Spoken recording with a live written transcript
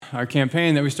Our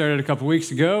campaign that we started a couple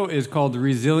weeks ago is called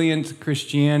Resilient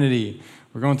Christianity.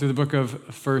 We're going through the book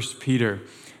of 1 Peter.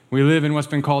 We live in what's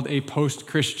been called a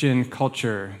post-Christian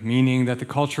culture, meaning that the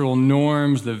cultural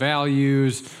norms, the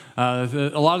values, a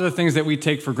lot of the things that we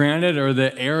take for granted or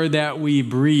the air that we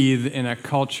breathe in a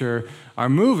culture are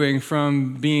moving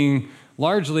from being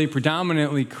largely,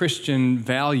 predominantly Christian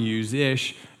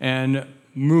values-ish and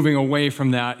moving away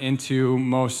from that into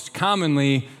most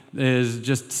commonly is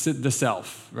just the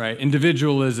self, right?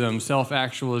 Individualism,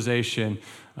 self-actualization.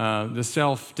 The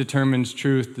self determines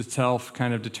truth. The self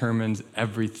kind of determines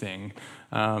everything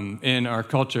in our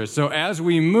culture. So as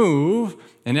we move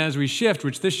and as we shift,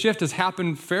 which this shift has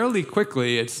happened fairly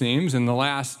quickly, it seems, in the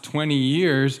last 20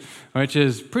 years, which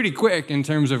is pretty quick in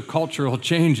terms of cultural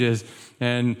changes.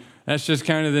 And that's just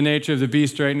kind of the nature of the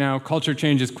beast right now. Culture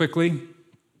changes quickly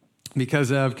because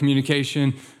of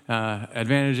communication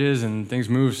advantages, and things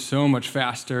move so much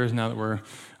faster now that we're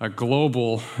a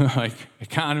global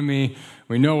economy.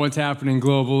 We know what's happening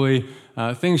globally.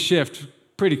 Things shift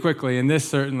pretty quickly, and this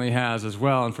certainly has as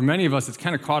well. And for many of us, it's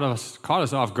kind of caught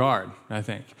us off guard, I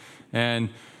think. And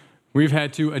we've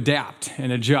had to adapt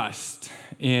and adjust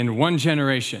in one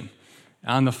generation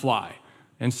on the fly.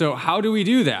 And so how do we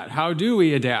do that? How do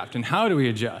we adapt, and how do we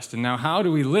adjust? And now how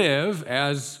do we live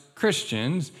as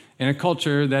Christians in a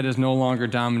culture that is no longer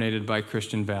dominated by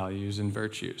Christian values and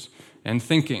virtues and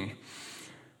thinking?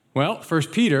 Well, 1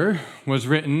 Peter was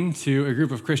written to a group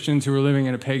of Christians who were living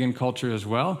in a pagan culture as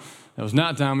well, that was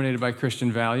not dominated by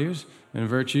Christian values and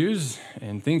virtues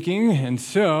and thinking. And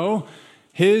so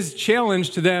his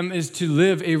challenge to them is to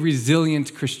live a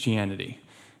resilient Christianity.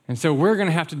 And so we're going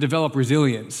to have to develop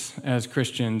resilience as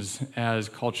Christians as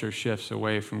culture shifts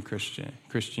away from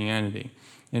Christianity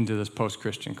into this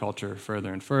post-Christian culture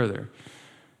further and further.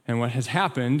 And what has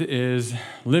happened is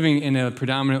living in a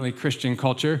predominantly Christian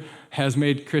culture has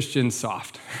made Christians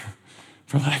soft,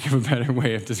 for lack of a better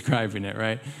way of describing it,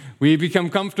 right? We become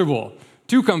comfortable,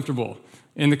 too comfortable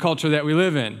in the culture that we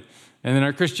live in. And then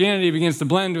our Christianity begins to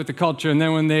blend with the culture, and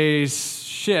then when they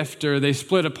shift or they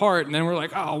split apart, and then we're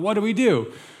like, oh, what do we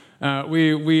do?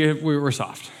 We're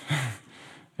soft.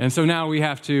 And so now we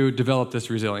have to develop this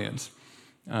resilience.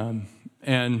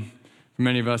 And for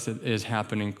many of us, it is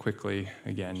happening quickly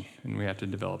again, and we have to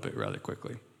develop it rather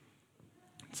quickly.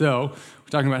 So we're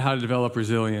talking about how to develop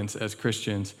resilience as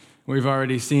Christians. We've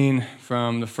already seen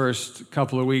from the first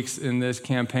couple of weeks in this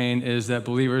campaign is that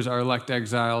believers are elect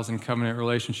exiles in covenant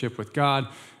relationship with God.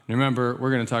 And remember, we're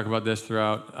going to talk about this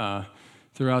throughout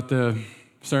the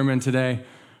sermon today.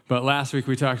 But last week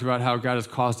we talked about how God has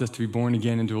caused us to be born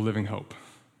again into a living hope,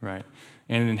 right?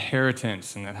 And an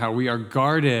inheritance, and that how we are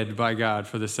guarded by God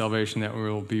for the salvation that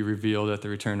will be revealed at the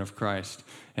return of Christ.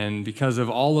 And because of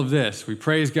all of this, we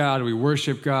praise God, we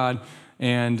worship God,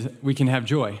 and we can have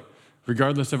joy,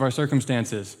 regardless of our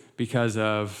circumstances, because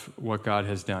of what God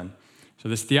has done. So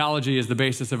this theology is the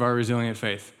basis of our resilient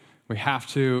faith. We have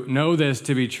to know this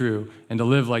to be true, and to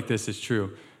live like this is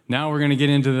true. Now we're going to get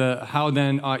into the how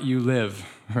then ought you live,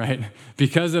 right?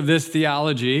 Because of this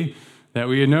theology that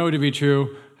we know to be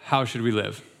true, how should we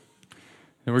live?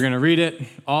 And we're going to read it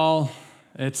all.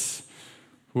 It's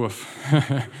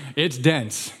it's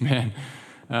dense, man.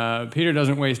 Peter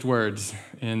doesn't waste words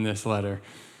in this letter.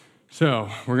 So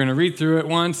we're going to read through it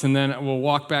once, and then we'll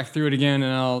walk back through it again,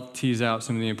 and I'll tease out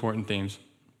some of the important themes.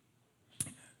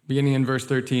 Beginning in verse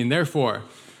 13, therefore,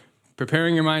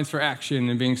 preparing your minds for action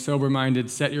and being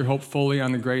sober-minded, set your hope fully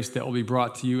on the grace that will be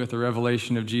brought to you at the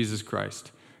revelation of Jesus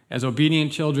Christ. As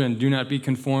obedient children, do not be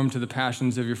conformed to the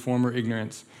passions of your former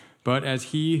ignorance, but as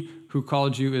he who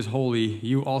called you is holy,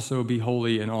 you also be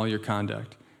holy in all your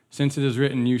conduct. Since it is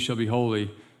written, you shall be holy,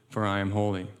 for I am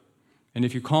holy. And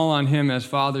if you call on him as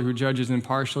Father who judges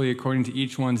impartially according to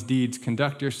each one's deeds,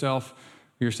 conduct yourselves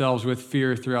with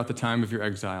fear throughout the time of your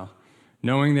exile,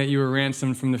 knowing that you were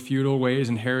ransomed from the futile ways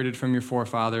inherited from your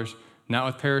forefathers, not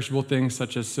with perishable things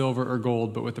such as silver or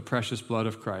gold, but with the precious blood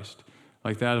of Christ,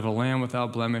 like that of a lamb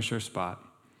without blemish or spot.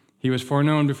 He was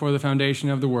foreknown before the foundation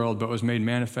of the world, but was made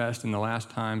manifest in the last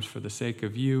times for the sake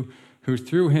of you, who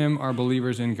through him are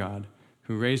believers in God,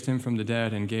 who raised him from the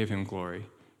dead and gave him glory,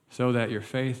 so that your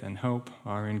faith and hope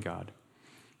are in God.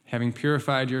 Having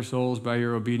purified your souls by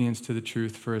your obedience to the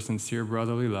truth for a sincere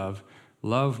brotherly love,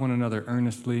 love one another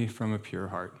earnestly from a pure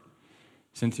heart,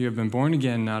 since you have been born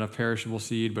again, not of perishable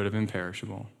seed, but of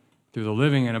imperishable, through the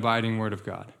living and abiding word of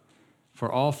God. For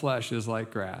all flesh is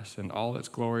like grass, and all its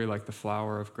glory like the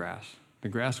flower of grass. The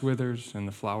grass withers and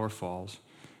the flower falls,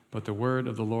 but the word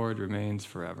of the Lord remains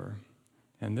forever.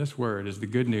 And this word is the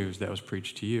good news that was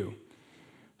preached to you.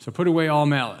 So put away all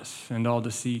malice and all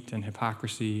deceit and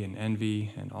hypocrisy and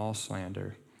envy and all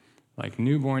slander. like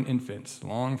newborn infants,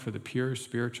 long for the pure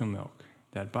spiritual milk,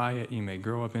 that by it you may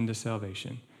grow up into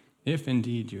salvation, if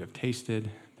indeed you have tasted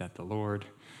that the Lord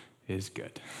is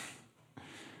good.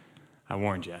 I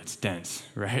warned you, it's dense,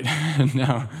 right?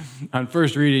 Now, on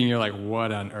first reading, you're like,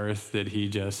 what on earth did he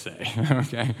just say?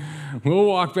 Okay, we'll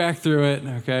walk back through it,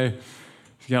 okay?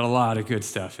 He's got a lot of good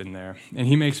stuff in there. And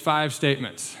he makes 5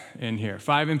 statements in here,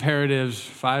 5 imperatives,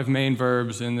 5 main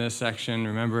verbs in this section.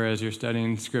 Remember, as you're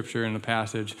studying Scripture in the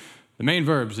passage, the main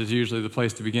verbs is usually the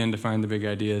place to begin to find the big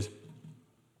ideas.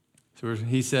 So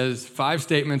he says 5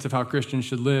 statements of how Christians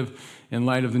should live in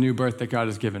light of the new birth that God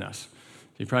has given us.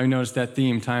 You probably noticed that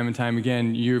theme time and time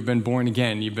again. You've been born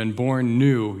again. You've been born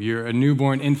new. You're a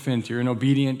newborn infant. You're an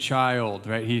obedient child,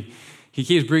 right? He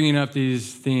keeps bringing up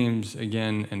these themes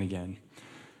again and again.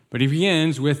 But he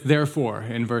begins with therefore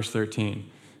in verse 13.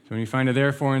 So when you find a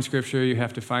therefore in Scripture, you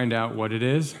have to find out what it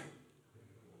is.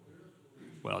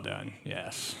 Well done.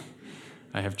 Yes.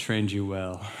 I have trained you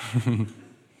well.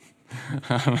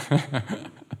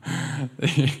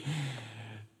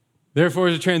 Therefore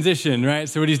is a transition, right?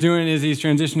 So what he's doing is he's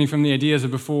transitioning from the ideas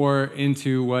of before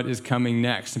into what is coming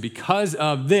next. And because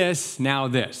of this, now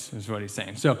this is what he's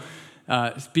saying. So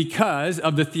because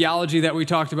of the theology that we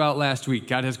talked about last week,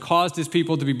 God has caused his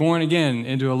people to be born again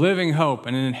into a living hope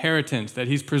and an inheritance, that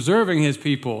he's preserving his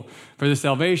people for the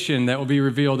salvation that will be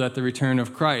revealed at the return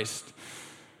of Christ.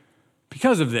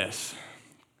 Because of this,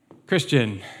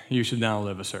 Christian, you should now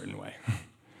live a certain way.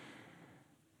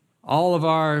 All of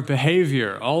our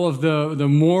behavior, all of the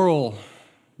moral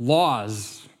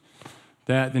laws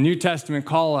that the New Testament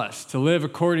call us to live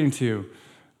according to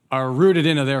are rooted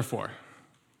in a therefore,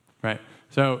 right?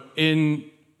 So in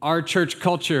our church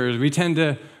cultures, we tend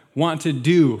to want to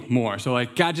do more. So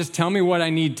like, God, just tell me what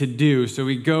I need to do. So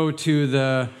we go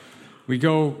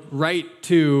right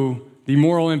to the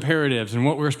moral imperatives and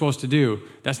what we're supposed to do.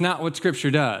 That's not what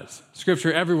Scripture does.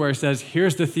 Scripture everywhere says,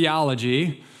 here's the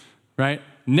theology, right?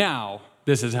 Now,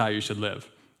 this is how you should live.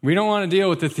 We don't want to deal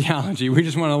with the theology. We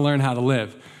just want to learn how to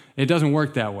live. It doesn't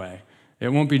work that way. It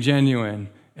won't be genuine,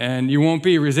 and you won't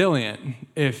be resilient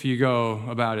if you go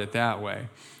about it that way.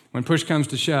 When push comes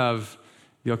to shove,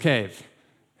 you'll cave.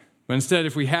 But instead,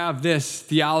 if we have this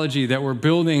theology that we're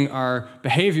building our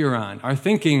behavior on, our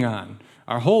thinking on,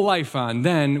 our whole life on,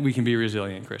 then we can be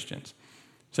resilient Christians.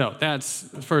 So that's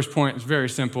the first point. It's very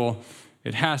simple.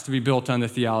 It has to be built on the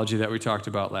theology that we talked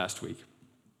about last week.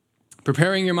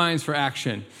 Preparing your minds for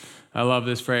action. I love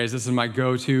this phrase. This is my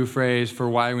go-to phrase for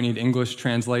why we need English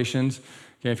translations.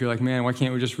 Okay, if you're like, man, why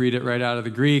can't we just read it right out of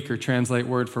the Greek or translate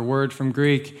word for word from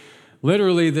Greek?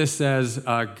 Literally, this says,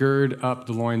 gird up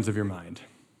the loins of your mind.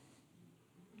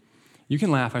 You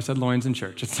can laugh. I said loins in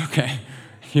church. It's okay.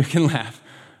 You can laugh.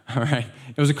 All right.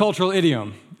 It was a cultural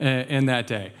idiom in that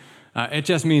day. It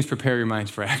just means prepare your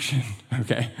minds for action.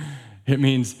 Okay. It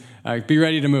means be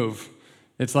ready to move.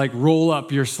 It's like roll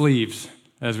up your sleeves,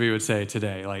 as we would say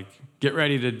today. Like get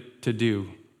ready to do,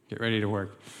 get ready to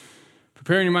work.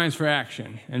 Preparing your minds for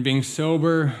action and being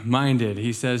sober-minded.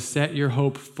 He says, set your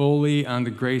hope fully on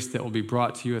the grace that will be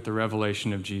brought to you at the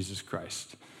revelation of Jesus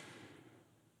Christ.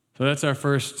 So that's our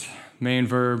first main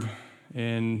verb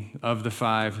of the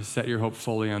 5. Set your hope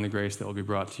fully on the grace that will be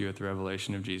brought to you at the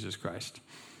revelation of Jesus Christ.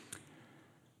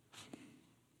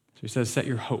 So he says, set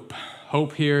your hope.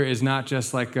 Hope here is not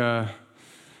just like a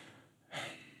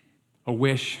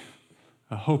wish,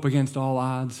 a hope against all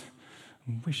odds,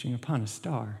 wishing upon a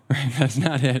star. Right? That's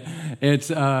not it. It's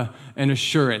an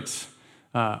assurance.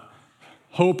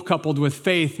 Hope coupled with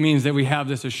faith means that we have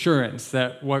this assurance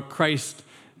that what Christ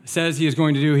says he is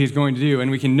going to do, he's going to do.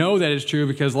 And we can know that it's true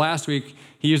because last week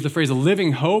he used the phrase a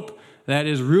living hope that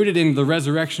is rooted in the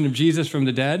resurrection of Jesus from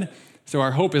the dead. So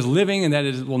our hope is living, and that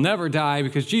it will never die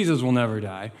because Jesus will never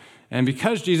die. And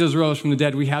because Jesus rose from the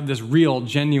dead, we have this real,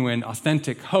 genuine,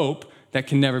 authentic hope that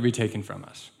can never be taken from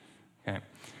us. Okay.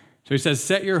 So he says,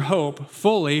 set your hope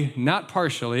fully, not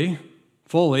partially,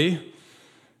 fully.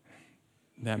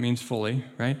 That means fully,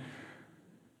 right?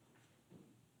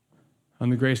 On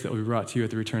the grace that will be brought to you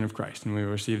at the return of Christ, and we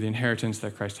will receive the inheritance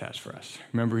that Christ has for us.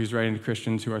 Remember, he's writing to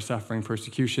Christians who are suffering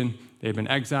persecution. They've been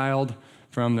exiled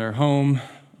from their home,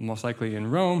 most likely in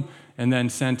Rome, and then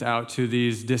sent out to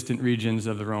these distant regions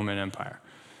of the Roman Empire.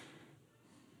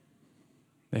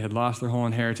 They had lost their whole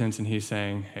inheritance, and he's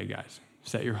saying, hey guys,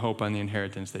 set your hope on the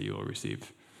inheritance that you will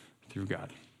receive through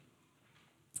God.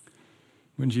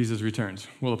 When Jesus returns,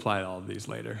 we'll apply all of these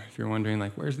later. If you're wondering,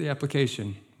 like, where's the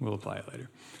application? We'll apply it later.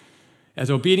 As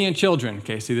obedient children,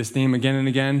 okay, see this theme again and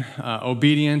again.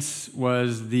 Obedience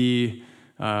was the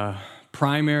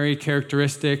primary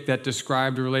characteristic that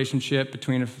described a relationship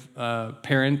between a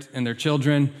parent and their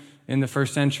children in the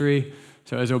first century.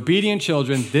 So as obedient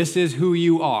children, this is who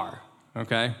you are,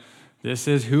 okay? This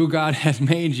is who God has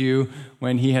made you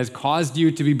when he has caused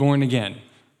you to be born again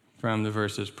from the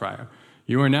verses prior.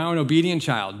 You are now an obedient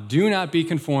child. Do not be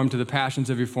conformed to the passions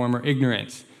of your former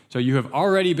ignorance. So you have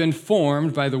already been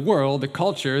formed by the world, the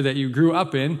culture that you grew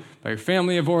up in, by your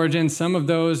family of origin. Some of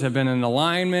those have been in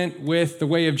alignment with the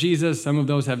way of Jesus. Some of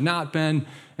those have not been.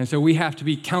 And so we have to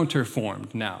be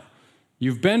counterformed now.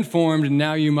 You've been formed, and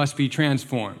now you must be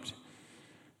transformed.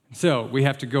 So we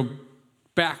have to go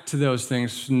back to those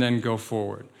things and then go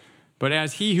forward. But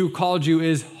as he who called you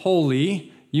is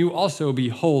holy, you also be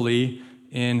holy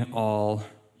in all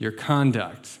your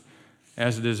conduct.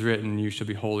 As it is written, you shall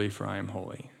be holy, for I am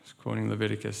holy. It's quoting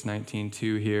Leviticus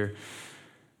 19:2 here.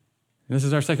 This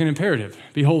is our second imperative,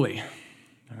 be holy.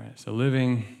 All right, so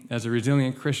living as a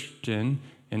resilient Christian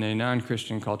in a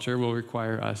non-Christian culture will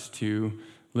require us to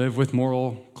live with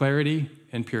moral clarity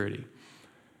and purity.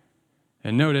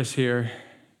 And notice here,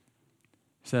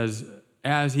 it says,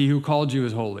 as he who called you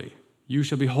is holy, you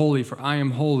shall be holy, for I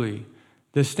am holy.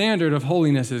 The standard of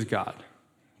holiness is God.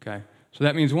 Okay? So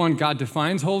that means, one, God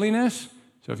defines holiness.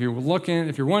 So if you're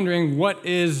wondering what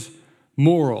is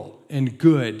moral and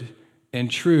good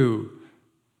and true,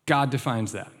 God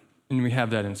defines that. And we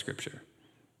have that in Scripture.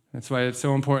 That's why it's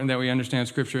so important that we understand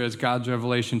Scripture as God's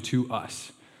revelation to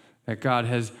us. That God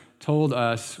has told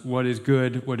us what is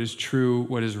good, what is true,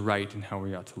 what is right, and how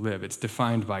we ought to live. It's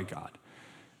defined by God.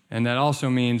 And that also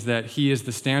means that he is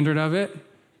the standard of it.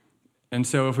 And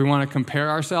so if we want to compare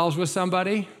ourselves with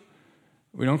somebody,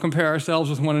 we don't compare ourselves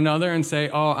with one another and say,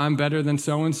 oh, I'm better than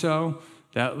so-and-so.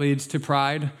 That leads to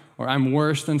pride. Or I'm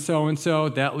worse than so-and-so.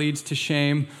 That leads to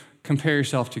shame. Compare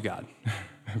yourself to God.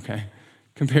 Okay?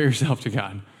 Compare yourself to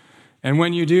God. And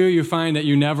when you do, you find that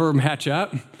you never match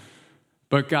up.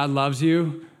 But God loves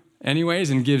you anyways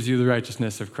and gives you the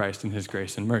righteousness of Christ and his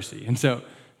grace and mercy. And so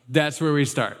that's where we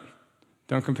start.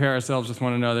 Don't compare ourselves with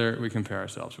one another. We compare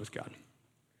ourselves with God.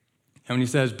 And when he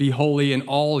says, be holy in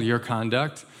all your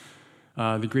conduct,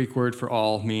 the Greek word for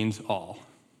all means all,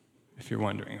 if you're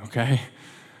wondering, okay?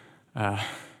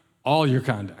 All your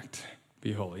conduct,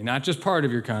 be holy. Not just part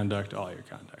of your conduct, all your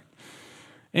conduct.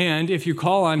 And if you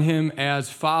call on him as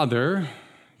Father,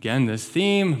 again, this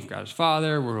theme, God is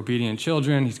Father, we're obedient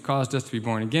children, he's caused us to be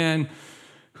born again,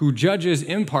 who judges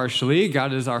impartially.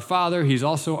 God is our Father, he's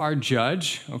also our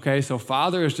judge. Okay, so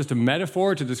Father is just a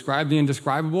metaphor to describe the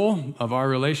indescribable of our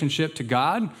relationship to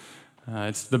God.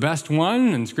 It's the best one,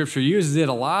 and Scripture uses it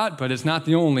a lot, but it's not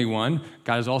the only one.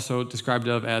 God is also described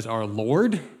of as our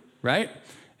Lord, right?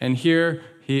 And here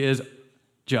he is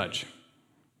judge,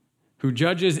 who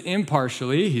judges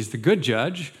impartially. He's the good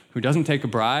judge who doesn't take a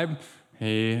bribe.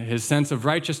 His sense of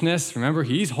righteousness, remember,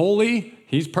 he's holy,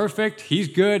 he's perfect, he's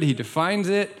good, he defines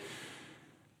it.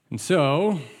 And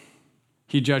so,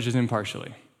 he judges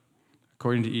impartially,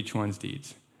 according to each one's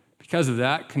deeds. Because of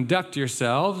that, conduct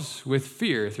yourselves with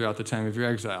fear throughout the time of your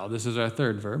exile. This is our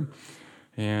third verb,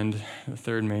 and the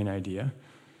third main idea.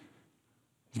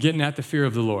 Getting at the fear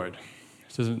of the Lord.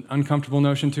 This is an uncomfortable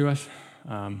notion to us.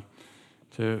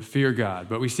 To fear God.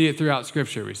 But we see it throughout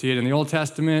Scripture. We see it in the Old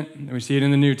Testament, and we see it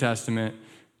in the New Testament.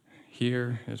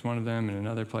 Here is one of them, and in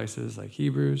other places like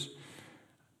Hebrews.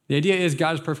 The idea is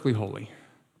God is perfectly holy.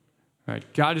 Right?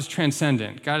 God is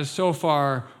transcendent. God is so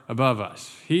far above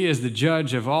us. He is the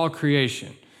judge of all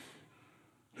creation.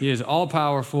 He is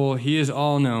all-powerful. He is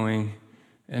all-knowing.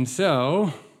 And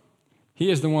so, he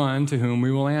is the one to whom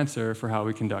we will answer for how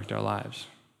we conduct our lives.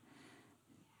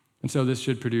 And so this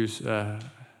should produce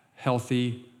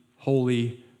healthy,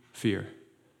 holy fear,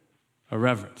 a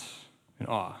reverence, an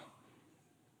awe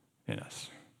in us.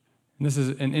 And this is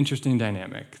an interesting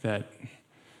dynamic that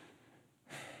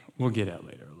we'll get at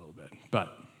later a little bit.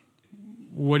 But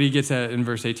what he gets at in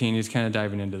verse 18, he's kind of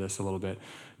diving into this a little bit.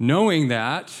 Knowing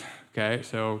that, okay,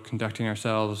 so conducting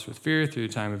ourselves with fear through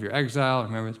the time of your exile.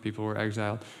 Remember, the people were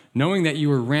exiled. Knowing that you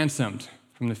were ransomed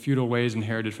from the futile ways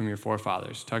inherited from your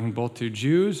forefathers. Talking both to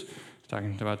Jews,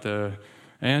 talking about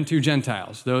and to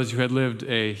Gentiles, those who had lived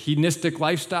a hedonistic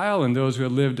lifestyle and those who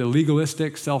had lived a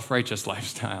legalistic, self-righteous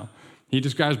lifestyle. He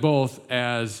describes both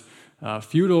as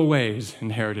futile ways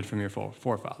inherited from your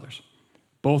forefathers.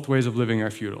 Both ways of living are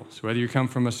futile. So whether you come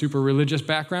from a super religious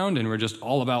background and we're just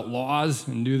all about laws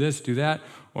and do this, do that,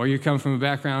 or you come from a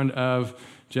background of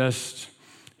just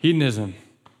hedonism.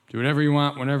 Do whatever you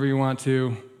want, whenever you want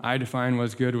to. I define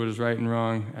what's good, what is right and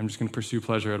wrong. I'm just going to pursue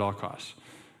pleasure at all costs.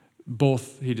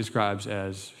 Both he describes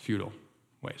as futile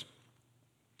ways.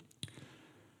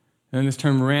 And this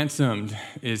term ransomed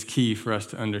is key for us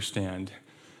to understand.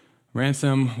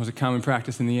 Ransom was a common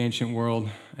practice in the ancient world,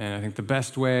 and I think the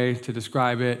best way to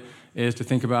describe it is to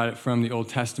think about it from the Old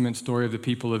Testament story of the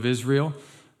people of Israel.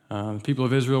 The people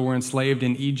of Israel were enslaved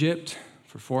in Egypt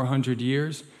for 400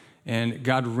 years, and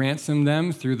God ransomed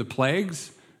them through the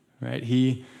plagues, right?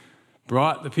 He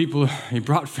brought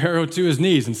Pharaoh to his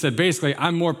knees and said, basically,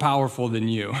 I'm more powerful than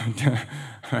you,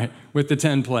 right? With the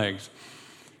 10 plagues.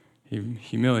 He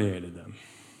humiliated them.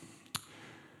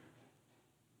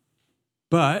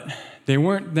 But they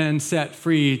weren't then set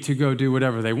free to go do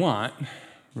whatever they want,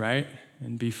 right?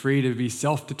 And be free to be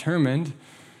self-determined,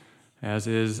 as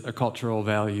is a cultural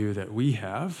value that we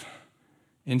have.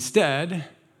 Instead,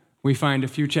 we find a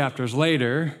few chapters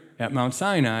later at Mount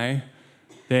Sinai,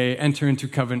 they enter into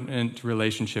covenant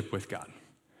relationship with God.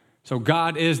 So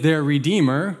God is their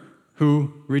redeemer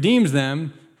who redeems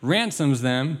them, ransoms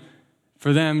them,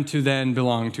 for them to then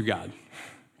belong to God.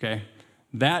 Okay?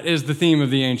 That is the theme of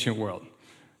the ancient world.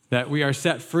 That we are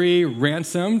set free,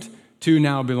 ransomed, to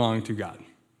now belong to God.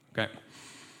 Okay?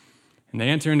 And they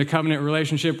enter into covenant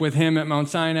relationship with him at Mount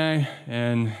Sinai,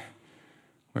 and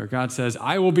where God says,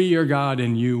 I will be your God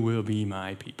and you will be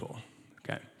my people.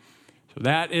 Okay? So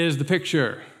that is the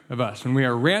picture of us. When we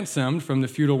are ransomed from the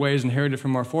feudal ways inherited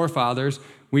from our forefathers,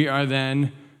 we are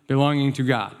then belonging to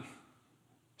God.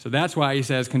 So that's why he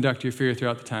says, conduct your fear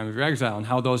throughout the time of your exile, and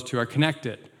how those two are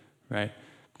connected, right?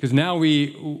 Because now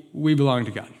we belong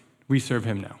to God. We serve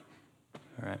him now.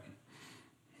 All right?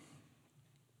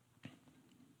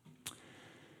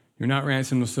 You're not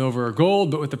ransomed with silver or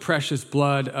gold, but with the precious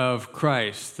blood of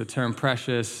Christ. The term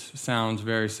precious sounds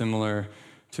very similar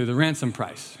to the ransom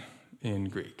price in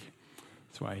Greek.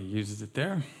 That's why he uses it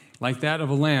there. Like that of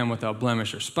a lamb without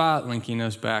blemish or spot, linking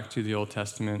us back to the Old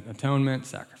Testament atonement,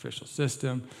 sacrificial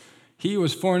system. He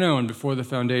was foreknown before the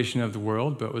foundation of the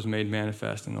world, but was made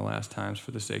manifest in the last times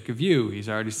for the sake of you. He's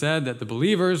already said that the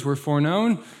believers were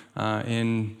foreknown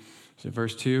in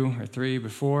verse 2 or 3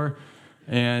 before,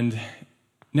 and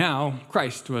now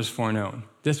Christ was foreknown.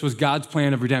 This was God's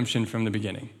plan of redemption from the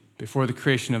beginning, before the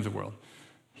creation of the world.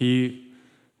 He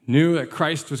knew that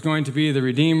Christ was going to be the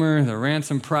Redeemer, the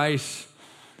ransom price,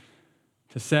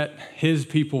 to set his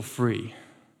people free.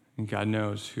 And God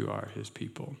knows who are his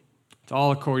people. It's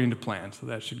all according to plan, so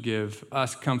that should give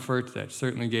us comfort. That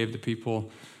certainly gave the people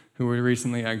who were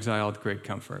recently exiled great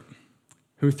comfort.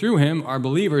 Who through him are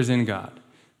believers in God,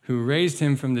 who raised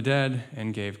him from the dead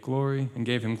and gave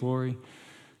him glory,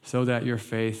 so that your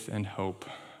faith and hope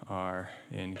are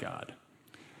in God.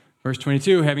 Verse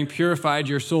 22, having purified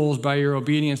your souls by your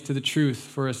obedience to the truth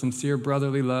for a sincere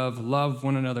brotherly love, love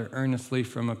one another earnestly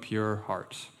from a pure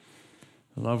heart.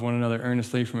 Love one another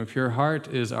earnestly from a pure heart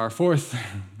is our fourth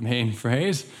main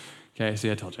phrase. Okay, see,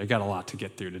 I told you, I got a lot to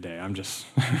get through today. I'm just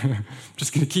going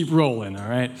to keep rolling, all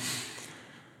right?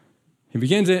 He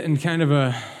begins it in kind of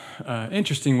a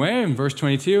interesting way in verse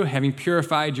 22, having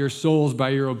purified your souls by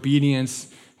your obedience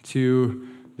to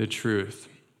the truth.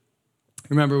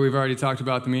 Remember, we've already talked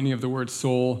about the meaning of the word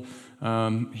soul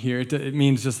here. It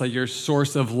means just like your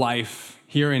source of life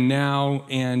here and now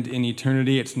and in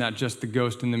eternity. It's not just the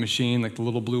ghost in the machine, like the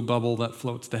little blue bubble that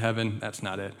floats to heaven. That's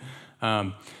not it.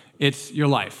 It's your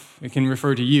life. It can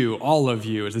refer to you, all of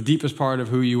you, as the deepest part of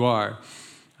who you are.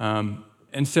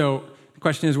 And so the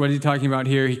question is, what is he talking about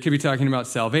here? He could be talking about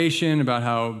salvation, about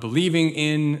how believing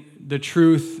in the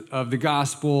truth of the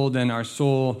gospel, then our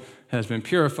soul has been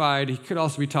purified. He could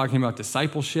also be talking about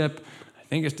discipleship. I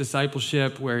think it's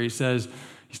discipleship where he says,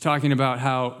 he's talking about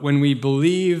how when we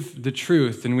believe the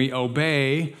truth and we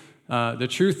obey the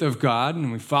truth of God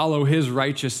and we follow his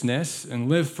righteousness and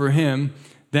live for him,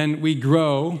 then we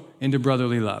grow into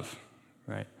brotherly love,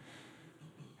 right?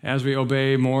 As we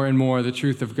obey more and more the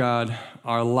truth of God,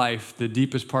 our life, the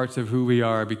deepest parts of who we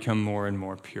are, become more and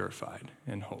more purified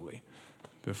and holy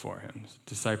before him. It's a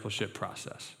discipleship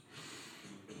process.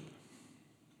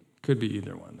 Could be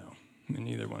either one, though, and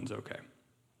either one's okay.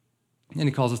 And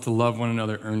he calls us to love one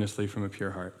another earnestly from a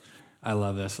pure heart. I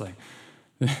love this. Like,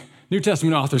 the New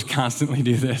Testament authors constantly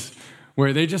do this,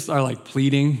 where they just are like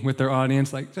pleading with their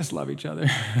audience, like, just love each other.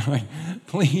 Like,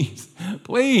 please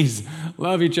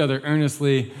love each other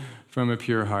earnestly from a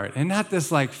pure heart. And not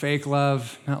this like fake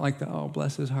love, not like the, oh,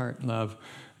 bless his heart love.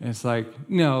 It's like,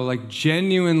 no, like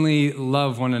genuinely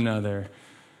love one another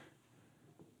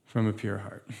from a pure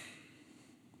heart.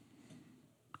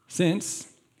 Since,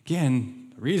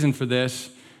 again, the reason for this,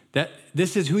 that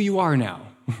this is who you are now,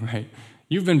 right?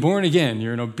 You've been born again.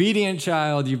 You're an obedient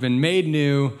child. You've been made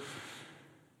new.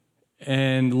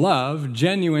 And love,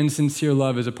 genuine, sincere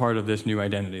love, is a part of this new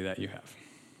identity that you have.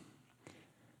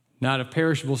 Not of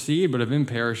perishable seed, but of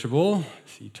imperishable,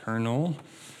 it's eternal,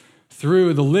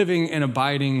 through the living and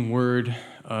abiding word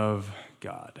of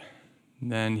God.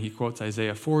 And then he quotes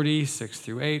Isaiah 40, 6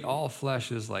 through 8. All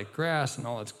flesh is like grass, and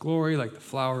all its glory like the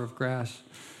flower of grass.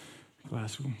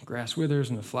 Grass withers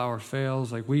and the flower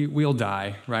fails. Like we'll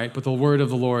die, right? But the word of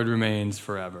the Lord remains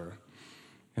forever.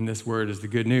 And this word is the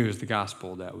good news, the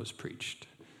gospel that was preached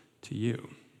to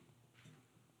you.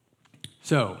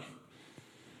 So,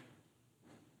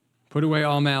 put away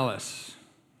all malice,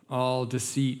 all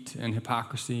deceit and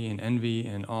hypocrisy and envy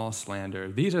and all slander.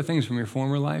 These are things from your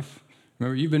former life.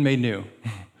 Remember, you've been made new.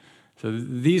 So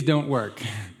these don't work.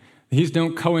 These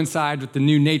don't coincide with the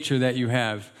new nature that you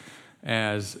have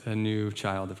as a new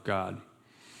child of God. And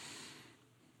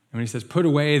when he says put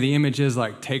away, the image is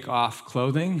like take off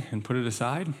clothing and put it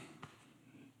aside,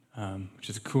 which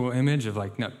is a cool image of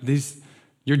like, no,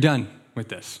 you're done with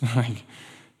this. Like,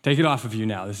 take it off of you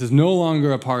now. This is no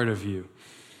longer a part of you.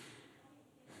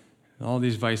 All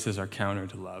these vices are counter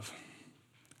to love.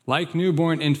 Like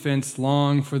newborn infants,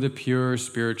 long for the pure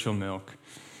spiritual milk.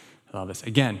 I love this.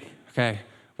 Again, okay?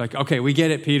 Like, okay, we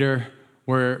get it, Peter.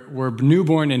 We're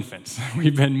newborn infants.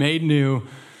 We've been made new.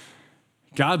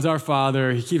 God's our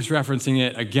Father. He keeps referencing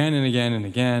it again and again and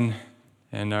again.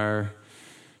 And our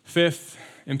fifth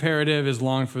imperative is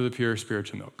long for the pure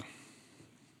spiritual milk.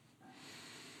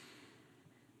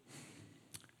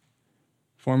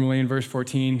 Formerly in verse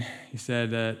 14, he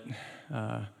said that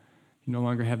you no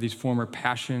longer have these former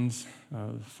passions,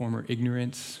 former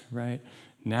ignorance, right?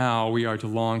 Now we are to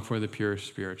long for the pure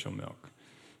spiritual milk.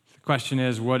 The question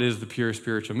is, what is the pure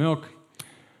spiritual milk?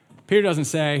 Peter doesn't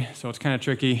say, so it's kind of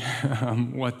tricky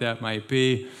what that might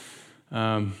be.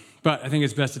 But I think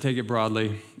it's best to take it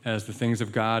broadly as the things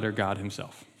of God or God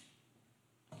himself.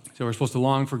 So we're supposed to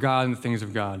long for God and the things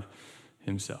of God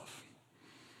himself.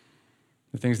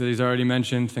 The things that he's already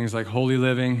mentioned, things like holy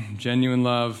living, genuine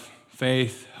love,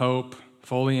 faith, hope,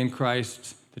 fully in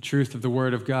Christ, the truth of the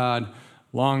Word of God,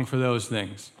 long for those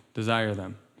things, desire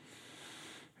them.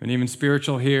 And even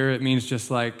spiritual here, it means just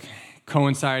like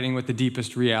coinciding with the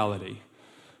deepest reality,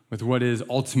 with what is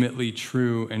ultimately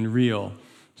true and real.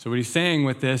 So what he's saying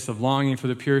with this of longing for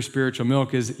the pure spiritual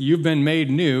milk is you've been made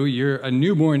new, you're a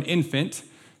newborn infant,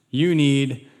 you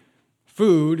need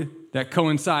food that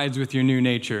coincides with your new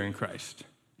nature in Christ.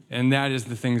 And that is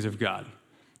the things of God.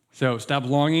 So stop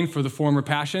longing for the former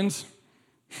passions.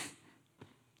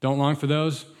 Don't long for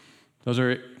those. Those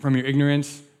are from your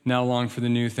ignorance. Now long for the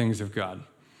new things of God.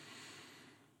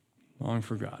 Long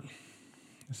for God.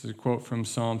 This is a quote from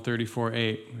Psalm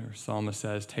 34:8, where Psalmist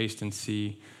says, "Taste and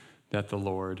see that the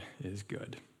Lord is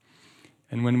good."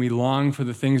 And when we long for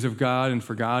the things of God and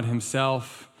for God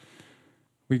himself,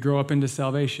 we grow up into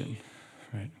salvation,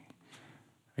 right?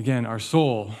 Again, our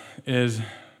soul is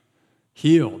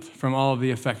healed from all of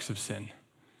the effects of sin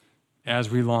as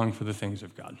we long for the things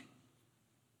of God.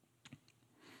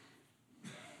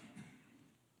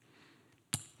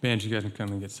 Band, you guys can come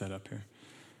and get set up here.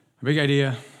 A big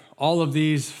idea. All of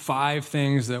these 5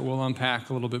 things that we'll unpack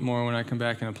a little bit more when I come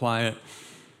back and apply it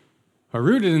are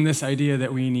rooted in this idea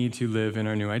that we need to live in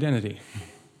our new identity.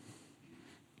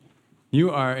 You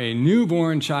are a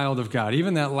newborn child of God.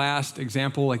 Even that last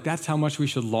example, like that's how much we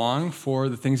should long for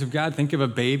the things of God. Think of a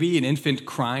baby, an infant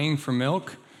crying for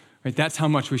milk. Right? That's how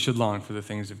much we should long for the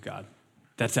things of God.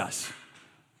 That's us,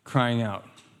 crying out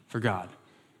for God.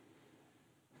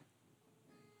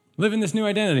 Live in this new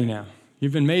identity now.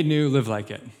 You've been made new, live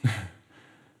like it.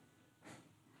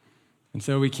 And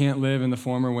so we can't live in the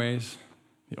former ways,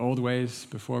 the old ways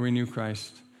before we knew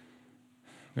Christ.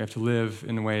 We have to live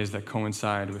in ways that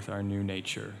coincide with our new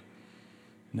nature.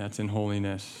 And that's in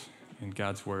holiness, in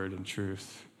God's word and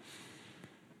truth.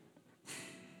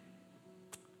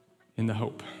 In the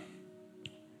hope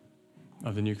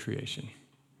of the new creation.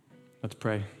 Let's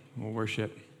pray. We'll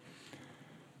worship.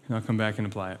 And I'll come back and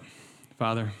apply it.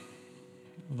 Father,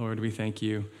 Lord, we thank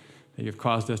you that you've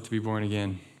caused us to be born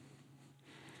again.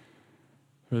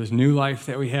 For this new life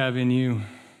that we have in you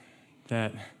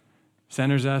that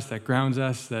centers us, that grounds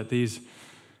us, that these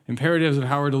imperatives of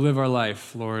how we're to live our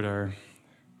life, Lord, are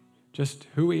just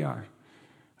who we are.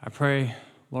 I pray,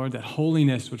 Lord, that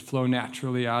holiness would flow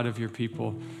naturally out of your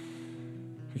people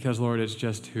because, Lord, it's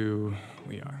just who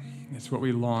we are. It's what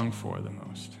we long for the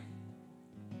most.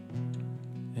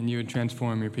 And you would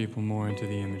transform your people more into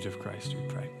the image of Christ, we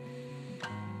pray.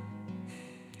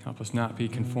 Help us not be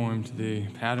conformed to the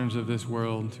patterns of this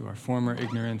world, to our former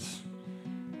ignorance,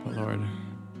 but, Lord,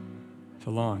 to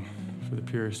long for the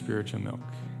pure spiritual milk,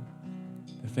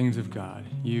 the things of God,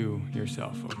 you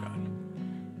yourself, oh God.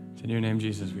 It's in your name,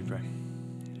 Jesus, we pray.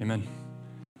 Amen.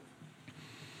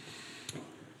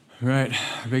 All right,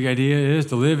 our big idea is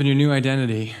to live in your new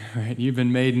identity, right? You've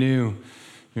been made new.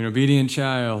 You're an obedient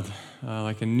child.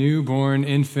 like a newborn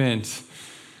infant,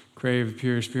 crave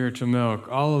pure spiritual milk.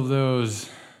 All of those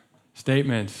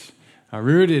statements are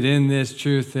rooted in this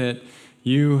truth that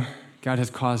God has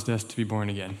caused us to be born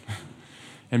again.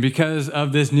 And because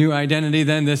of this new identity,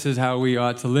 then this is how we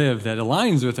ought to live that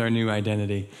aligns with our new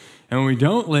identity. And when we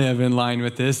don't live in line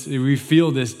with this, we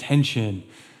feel this tension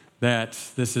that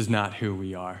this is not who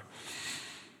we are.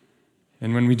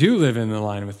 And when we do live in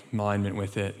alignment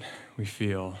with it, we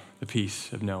feel the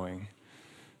peace of knowing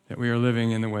that we are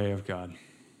living in the way of God.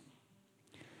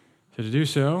 So to do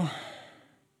so,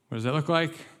 what does that look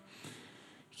like?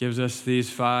 It gives us these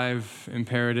 5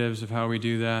 imperatives of how we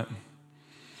do that.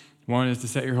 1 is to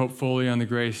set your hope fully on the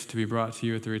grace to be brought to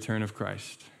you at the return of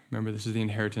Christ. Remember, this is the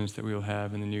inheritance that we will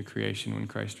have in the new creation when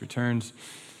Christ returns.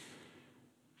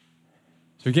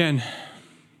 So again,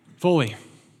 fully,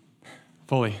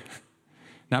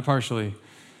 not partially,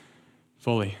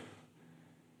 fully.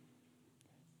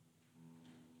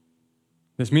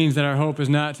 This means that our hope is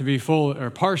not to be full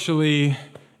or partially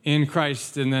in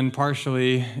Christ and then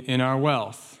partially in our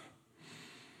wealth.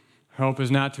 Hope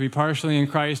is not to be partially in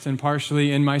Christ and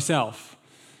partially in myself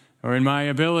or in my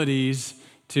abilities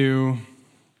to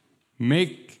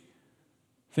make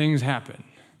things happen,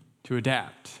 to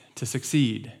adapt, to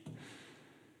succeed.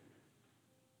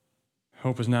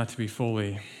 Hope is not to be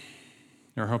fully,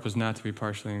 or hope is not to be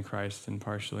partially in Christ and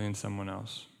partially in someone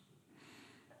else.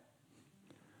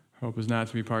 Hope is not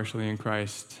to be partially in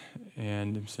Christ,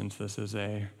 and since this is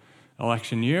an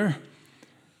election year,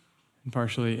 and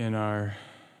partially in our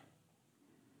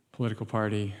political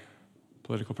party,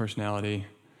 political personality,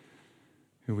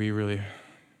 who we really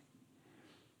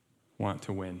want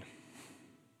to win.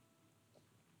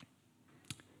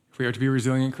 If we are to be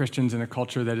resilient Christians in a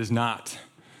culture that is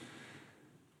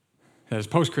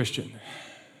post-Christian,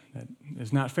 that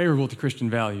is not favorable to Christian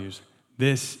values,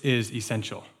 this is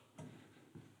essential.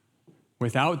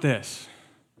 Without this,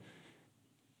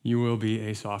 you will be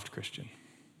a soft Christian.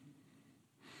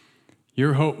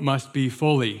 Your hope must be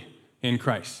fully in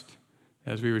Christ,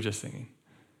 as we were just singing.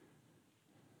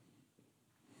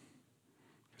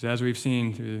 Because as we've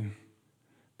seen through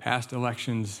past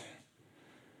elections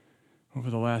over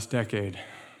the last decade,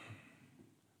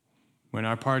 when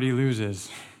our party loses,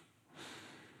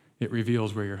 it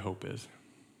reveals where your hope is.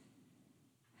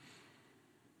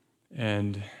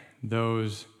 And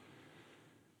those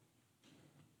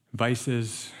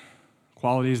vices,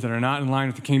 qualities that are not in line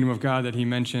with the kingdom of God that he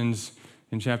mentions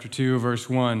in chapter 2, verse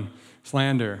 1,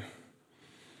 slander,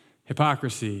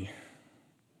 hypocrisy,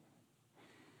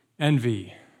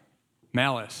 envy,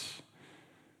 malice,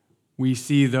 we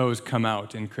see those come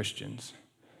out in Christians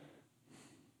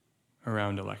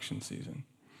around election season.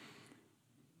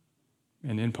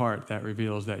 And in part, that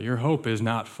reveals that your hope is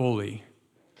not fully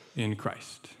in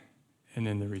Christ and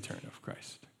in the return of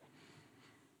Christ.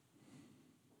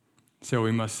 So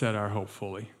we must set our hope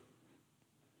fully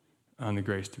on the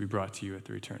grace to be brought to you at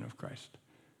the return of Christ.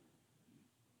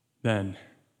 Then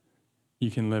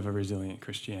you can live a resilient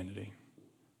Christianity.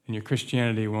 And your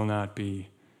Christianity will not be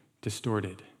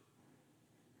distorted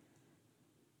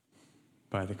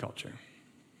by the culture.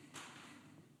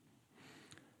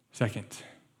 Second,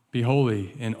 be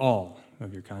holy in all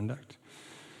of your conduct.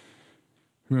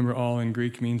 Remember, all in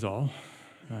Greek means all.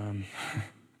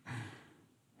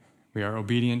 We are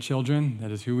obedient children.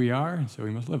 That is who we are, so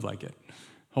we must live like it.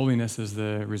 Holiness is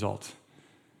the result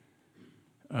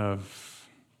of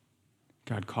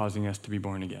God causing us to be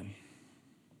born again.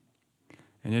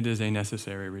 And it is a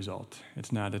necessary result.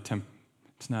 It's not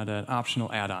an optional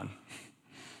add-on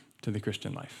to the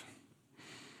Christian life.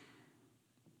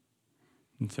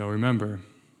 And so remember,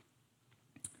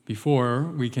 before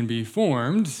we can be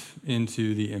formed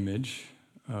into the image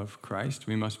of Christ,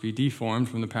 we must be deformed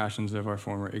from the passions of our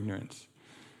former ignorance.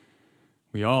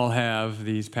 We all have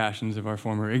these passions of our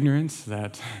former ignorance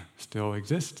that still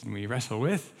exist and we wrestle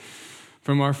with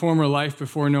from our former life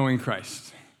before knowing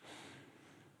Christ.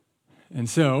 And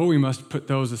so we must put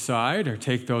those aside or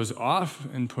take those off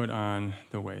and put on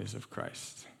the ways of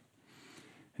Christ.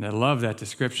 And I love that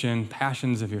description,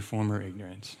 passions of your former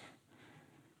ignorance.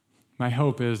 My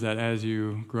hope is that as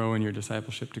you grow in your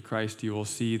discipleship to Christ, you will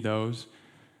see those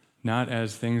not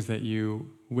as things that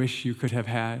you wish you could have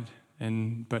had,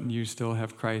 but you still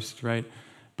have Christ, right?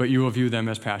 But you will view them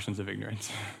as passions of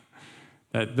ignorance.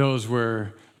 That those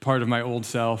were part of my old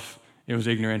self. It was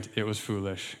ignorant. It was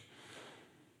foolish.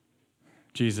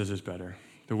 Jesus is better.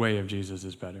 The way of Jesus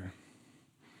is better.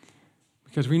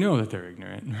 Because we know that they're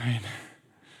ignorant, right?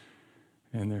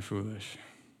 And they're foolish.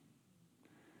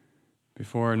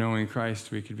 Before knowing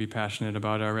Christ, we could be passionate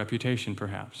about our reputation,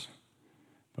 perhaps.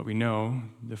 But we know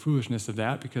the foolishness of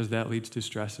that because that leads to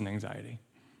stress and anxiety.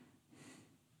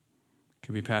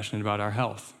 Could be passionate about our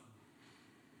health,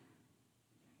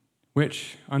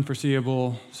 which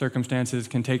unforeseeable circumstances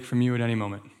can take from you at any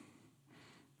moment.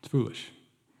 It's foolish.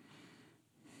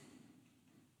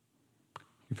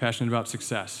 Be passionate about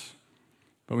success.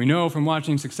 But we know from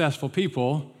watching successful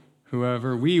people,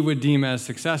 whoever we would deem as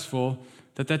successful,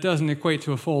 that doesn't equate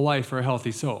to a full life or a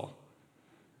healthy soul.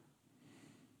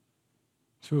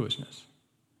 It's foolishness.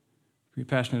 Be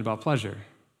passionate about pleasure.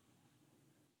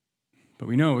 But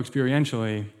we know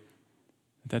experientially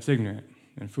that that's ignorant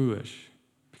and foolish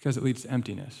because it leads to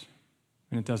emptiness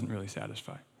and it doesn't really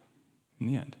satisfy in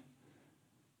the end.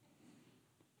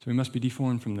 So we must be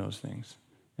deformed from those things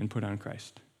and put on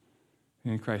Christ.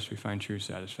 And in Christ we find true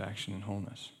satisfaction and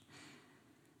wholeness.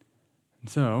 And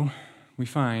so we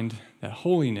find that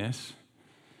holiness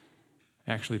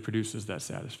actually produces that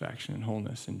satisfaction and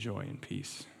wholeness and joy and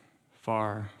peace.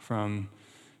 Far from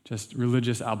just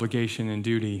religious obligation and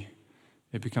duty,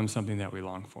 it becomes something that we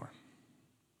long for.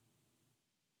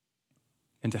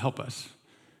 And to help us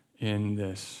in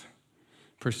this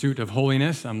pursuit of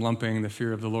holiness, I'm lumping the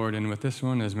fear of the Lord in with this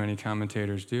one, as many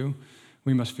commentators do.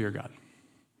 We must fear God.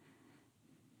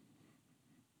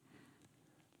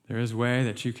 There is a way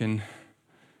that you can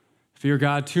fear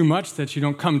God too much that you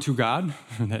don't come to God,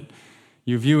 that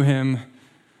you view him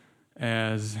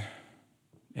as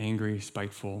angry,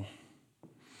 spiteful,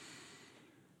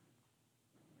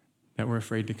 that we're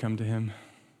afraid to come to him.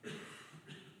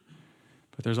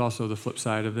 But there's also the flip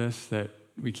side of this, that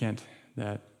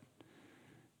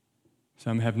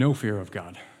some have no fear of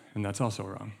God, and that's also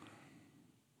wrong.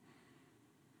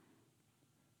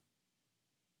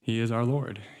 He is our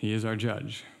Lord. He is our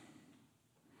judge.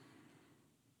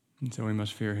 And so we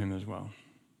must fear him as well.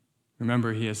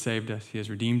 Remember, he has saved us. He has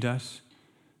redeemed us.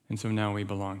 And so now we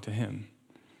belong to him.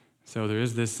 So there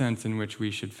is this sense in which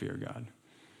we should fear God.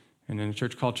 And in a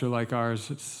church culture like ours,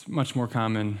 it's much more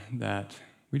common that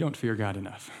we don't fear God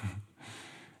enough.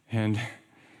 And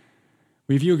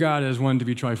we view God as one to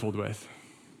be trifled with.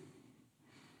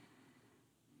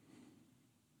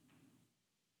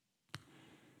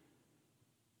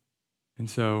 And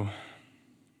so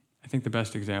I think the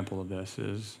best example of this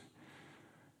is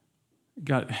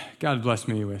God blessed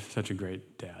me with such a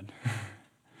great dad.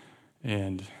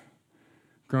 And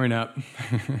growing up,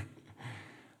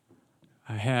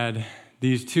 I had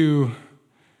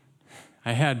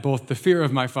both the fear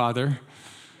of my father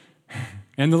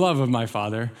and the love of my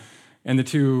father, and the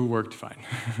two worked fine,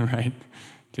 right,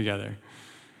 together.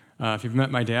 If you've met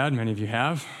my dad, many of you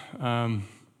have,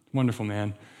 wonderful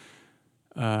man,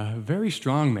 very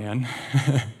strong man.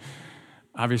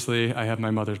 Obviously, I have my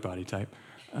mother's body type.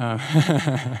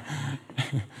 A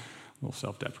little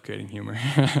self-deprecating humor.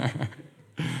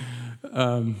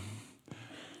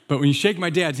 But when you shake my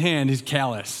dad's hand, he's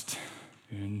calloused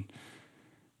and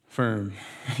firm.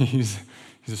 He's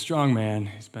a strong man.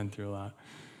 He's been through a lot.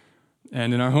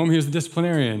 And in our home, he was the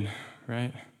disciplinarian,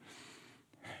 right?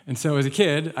 And so as a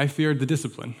kid, I feared the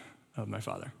discipline of my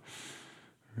father,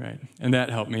 right? And that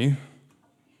helped me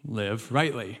live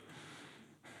rightly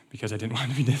because I didn't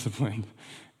want to be disciplined.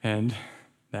 And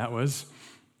that was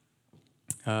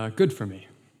good for me.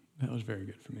 That was very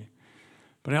good for me.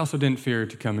 But I also didn't fear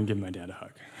to come and give my dad a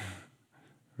hug,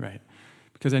 right?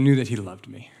 Because I knew that he loved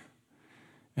me.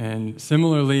 And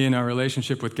similarly, in our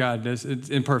relationship with God, it's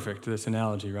imperfect, this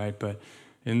analogy, right? But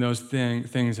in those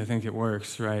things, I think it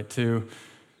works, right?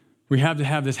 We have to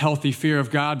have this healthy fear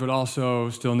of God, but also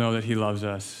still know that he loves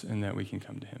us and that we can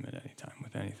come to him at any time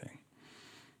with anything.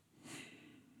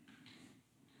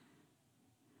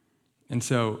 And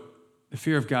so the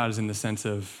fear of God is in the sense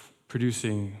of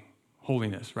producing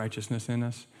holiness, righteousness in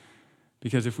us.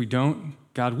 Because if we don't,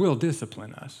 God will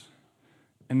discipline us.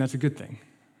 And that's a good thing,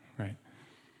 right?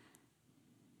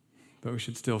 But we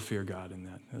should still fear God in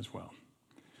that as well.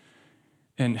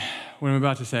 And what I'm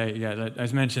about to say,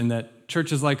 as mentioned, that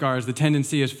churches like ours, the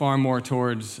tendency is far more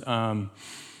towards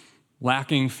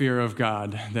lacking fear of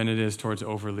God than it is towards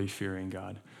overly fearing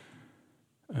God.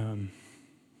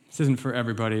 This isn't for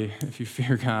everybody. If you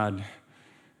fear God,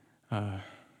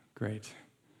 great.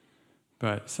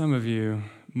 But some of you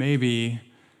maybe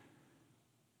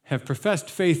have professed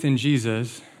faith in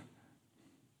Jesus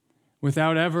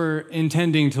without ever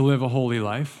intending to live a holy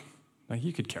life. Like,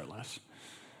 you could care less.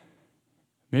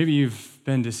 Maybe you've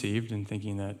been deceived in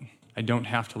thinking that I don't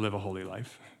have to live a holy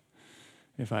life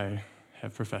if I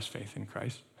have professed faith in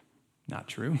Christ. Not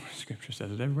true. Scripture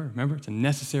says it everywhere. Remember, it's a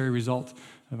necessary result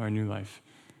of our new life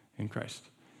in Christ,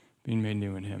 being made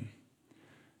new in him.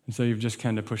 And so you've just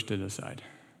kind of pushed it aside.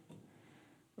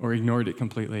 or ignored it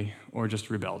completely, or just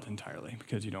rebelled entirely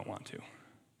because you don't want to.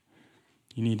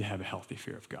 You need to have a healthy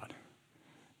fear of God.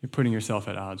 You're putting yourself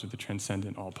at odds with the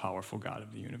transcendent, all-powerful God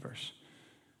of the universe.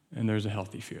 And there's a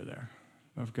healthy fear there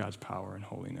of God's power and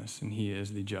holiness, and he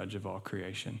is the judge of all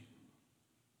creation.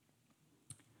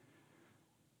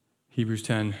 Hebrews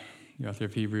 10, the author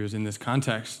of Hebrews, in this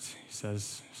context, he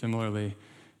says similarly,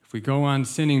 if we go on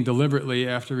sinning deliberately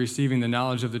after receiving the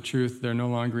knowledge of the truth, there no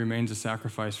longer remains a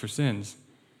sacrifice for sins,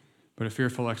 but a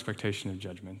fearful expectation of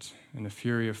judgment and a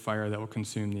fury of fire that will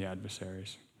consume the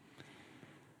adversaries.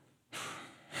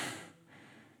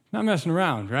 Not messing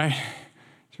around, right?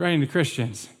 He's writing to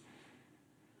Christians.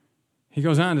 He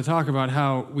goes on to talk about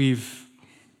how we've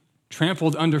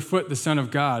trampled underfoot the Son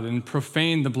of God and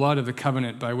profaned the blood of the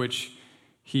covenant by which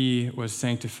he was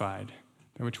sanctified,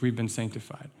 by which we've been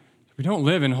sanctified. If we don't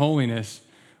live in holiness,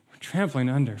 we're trampling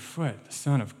underfoot the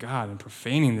Son of God and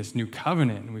profaning this new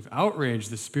covenant, and we've outraged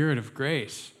the Spirit of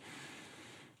grace.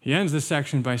 He ends this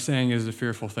section by saying it is a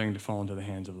fearful thing to fall into the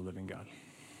hands of the living God.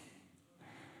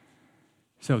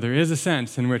 So there is a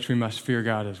sense in which we must fear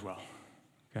God as well.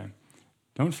 Okay?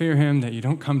 Don't fear him that you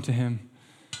don't come to him,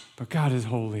 but God is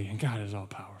holy and God is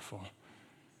all-powerful.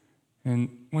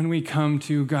 And when we come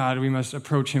to God, we must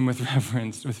approach him with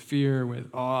reverence, with fear,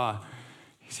 with awe.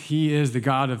 He is the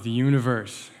God of the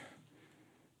universe,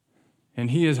 and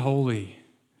he is holy,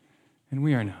 and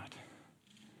we are not.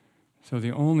 So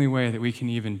the only way that we can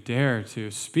even dare to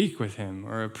speak with him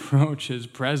or approach his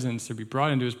presence or be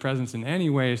brought into his presence in any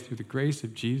way is through the grace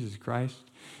of Jesus Christ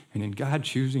and in God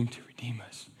choosing to redeem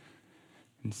us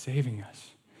and saving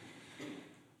us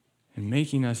and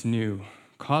making us new,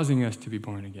 causing us to be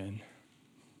born again.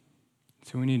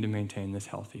 So we need to maintain this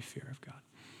healthy fear of God.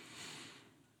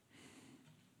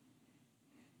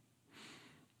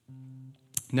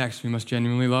 Next, we must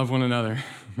genuinely love one another.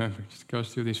 Remember, it just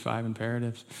goes through these 5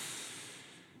 imperatives.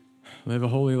 Live a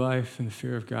holy life in the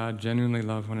fear of God. Genuinely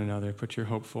love one another. Put your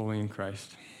hope fully in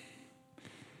Christ.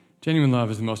 Genuine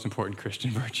love is the most important Christian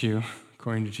virtue,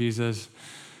 according to Jesus.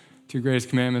 2 greatest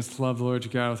commandments: to love the Lord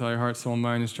your God with all your heart, soul,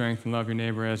 mind, and strength, and love your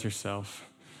neighbor as yourself.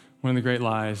 One of the great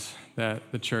lies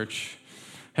that the church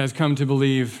has come to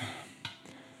believe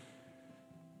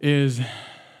is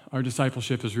our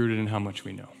discipleship is rooted in how much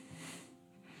we know.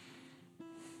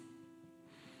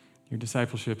 Your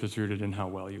discipleship is rooted in how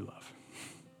well you love.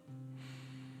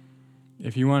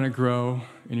 If you want to grow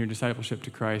in your discipleship to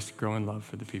Christ, grow in love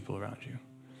for the people around you.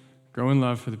 Grow in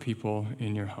love for the people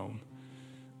in your home.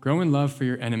 Grow in love for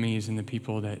your enemies and the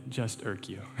people that just irk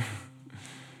you.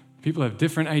 People have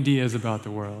different ideas about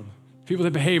the world. People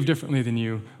that behave differently than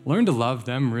you. Learn to love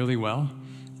them really well,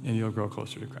 and you'll grow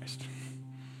closer to Christ.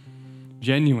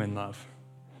 Genuine love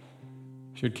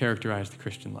should characterize the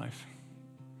Christian life.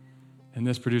 And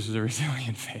this produces a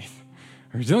resilient faith.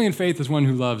 A resilient faith is one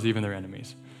who loves even their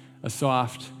enemies. A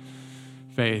soft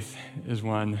faith is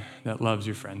one that loves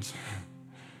your friends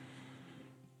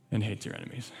and hates your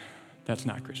enemies. That's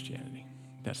not Christianity.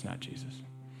 That's not Jesus.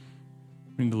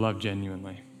 We need to love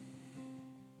genuinely.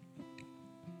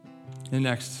 And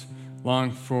next,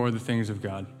 long for the things of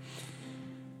God.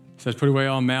 It says, put away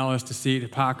all malice, deceit,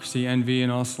 hypocrisy, envy,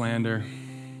 and all slander,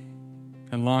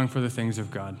 and long for the things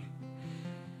of God.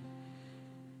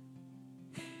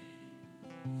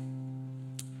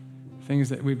 Things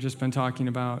that we've just been talking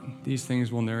about, these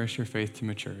things will nourish your faith to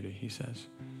maturity, he says.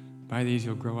 By these,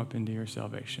 you'll grow up into your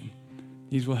salvation.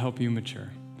 These will help you mature.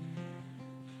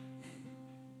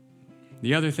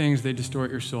 The other things, they distort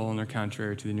your soul and are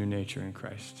contrary to the new nature in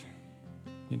Christ.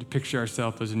 We need to picture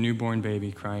ourselves as a newborn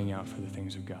baby crying out for the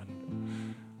things of God.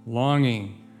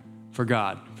 Longing for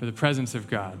God, for the presence of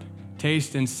God.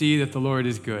 Taste and see that the Lord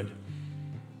is good.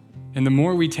 And the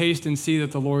more we taste and see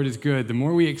that the Lord is good, the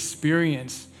more we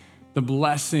experience the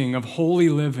blessing of holy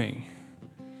living.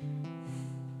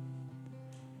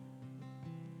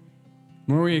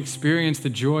 The more we experience the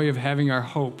joy of having our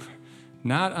hope,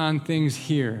 not on things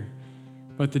here,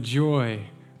 but the joy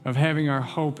of having our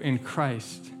hope in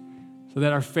Christ, so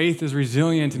that our faith is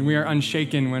resilient and we are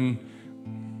unshaken when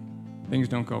things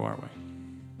don't go our way.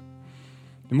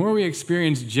 The more we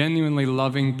experience genuinely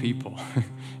loving people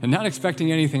and not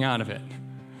expecting anything out of it,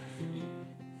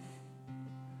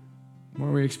 the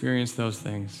more we experience those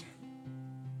things,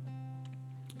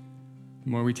 the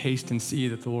more we taste and see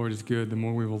that the Lord is good, the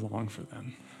more we will long for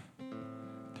them.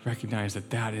 To recognize that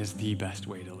that is the best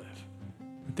way to live.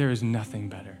 That there is nothing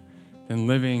better than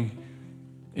living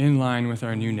in line with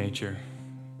our new nature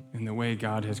in the way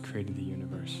God has created the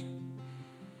universe.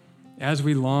 As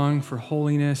we long for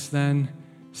holiness, then,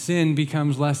 sin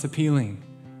becomes less appealing.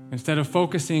 Instead of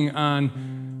focusing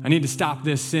on I need to stop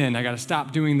this sin. I got to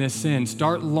stop doing this sin.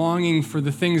 Start longing for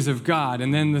the things of God,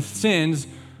 and then the sins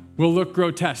will look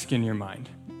grotesque in your mind.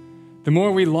 The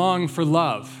more we long for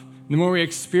love, the more we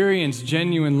experience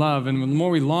genuine love, and the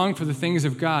more we long for the things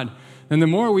of God, then the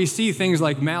more we see things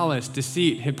like malice,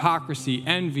 deceit, hypocrisy,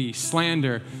 envy,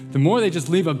 slander, the more they just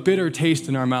leave a bitter taste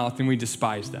in our mouth and we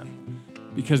despise them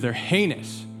because they're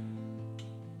heinous.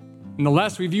 And the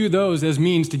less we view those as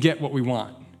means to get what we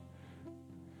want.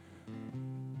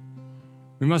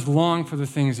 We must long for the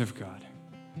things of God.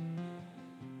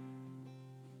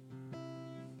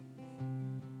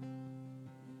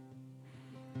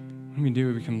 When we do,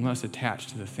 we become less attached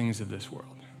to the things of this world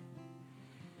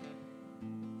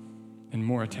and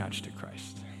more attached to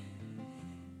Christ.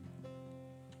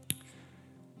 I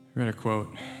read a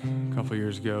quote a couple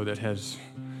years ago that has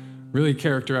really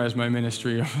characterized my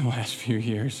ministry over the last few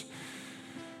years.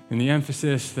 And the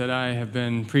emphasis that I have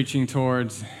been preaching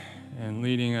towards and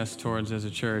leading us towards as a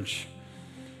church.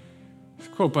 It's a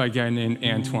quote by a guy named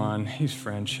Antoine. He's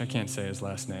French. I can't say his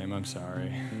last name. I'm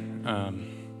sorry.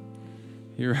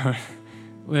 He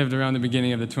lived around the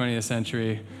beginning of the 20th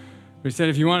century. But he said,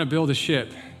 if you want to build a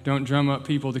ship, don't drum up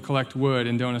people to collect wood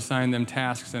and don't assign them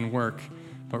tasks and work,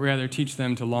 but rather teach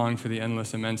them to long for the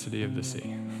endless immensity of the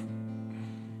sea.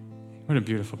 What a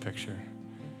beautiful picture.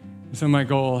 And so my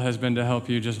goal has been to help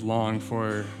you just long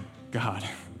for God,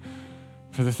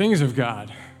 for the things of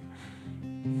God.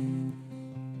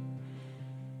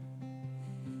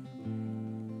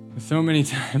 So many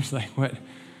times,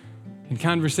 in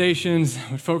conversations,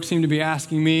 what folks seem to be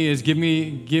asking me is, give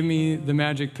me the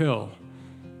magic pill.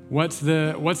 What's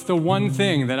the one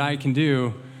thing that I can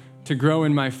do to grow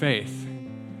in my faith?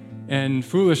 And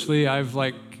foolishly, I've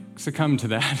succumbed to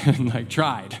that and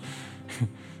tried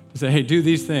to say, hey, do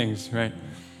these things, right?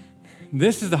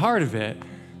 This is the heart of it.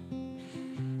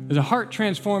 There's a heart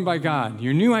transformed by God.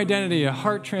 Your new identity, a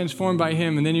heart transformed by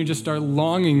Him, and then you just start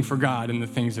longing for God and the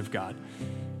things of God.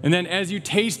 And then as you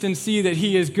taste and see that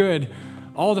He is good,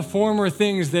 all the former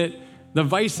things the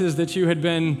vices that you had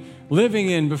been living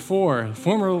in before,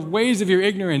 former ways of your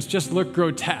ignorance just look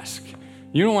grotesque.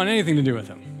 You don't want anything to do with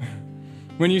them.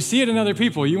 When you see it in other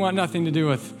people, you want nothing to do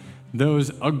with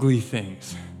those ugly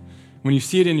things. When you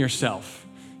see it in yourself,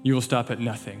 you will stop at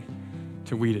nothing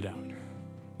to weed it out.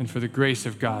 And for the grace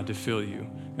of God to fill you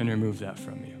and remove that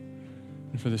from you.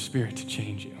 And for the Spirit to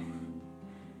change you.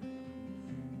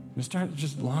 And start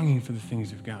just longing for the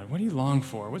things of God. What do you long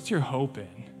for? What's your hope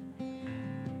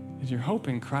in? Is your hope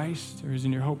in Christ, or is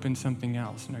your hope in something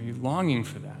else? And are you longing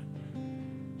for that?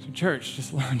 So church,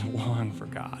 just learn to long for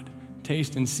God.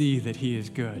 Taste and see that He is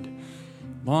good.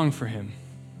 Long for Him.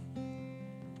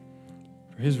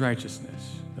 For His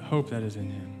righteousness, the hope that is in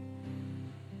Him.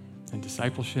 And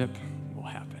discipleship will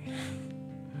happen.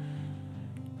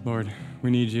 Lord,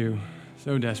 we need You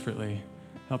so desperately.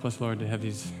 Help us, Lord, to have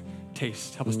these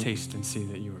taste. Help us taste and see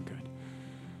that You are good.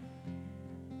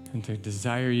 And to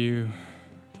desire You,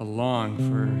 to long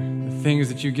for the things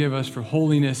that You give us, for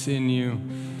holiness in You,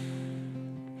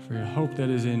 for your hope that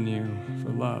is in You, for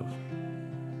love.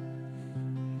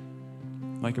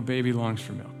 Like a baby longs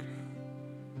for milk.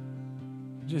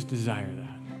 Just desire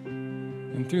that.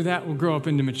 And through that, we'll grow up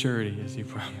into maturity, as You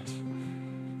promise.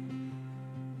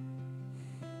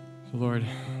 So, Lord,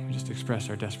 we just express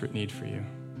our desperate need for You.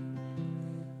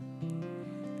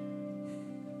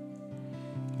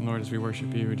 And Lord, as we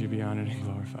worship You, would You be honored and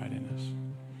glorified in us?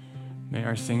 May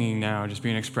our singing now just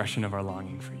be an expression of our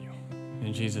longing for You.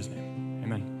 In Jesus' name,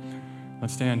 amen.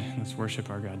 Let's stand. Let's worship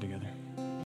our God together.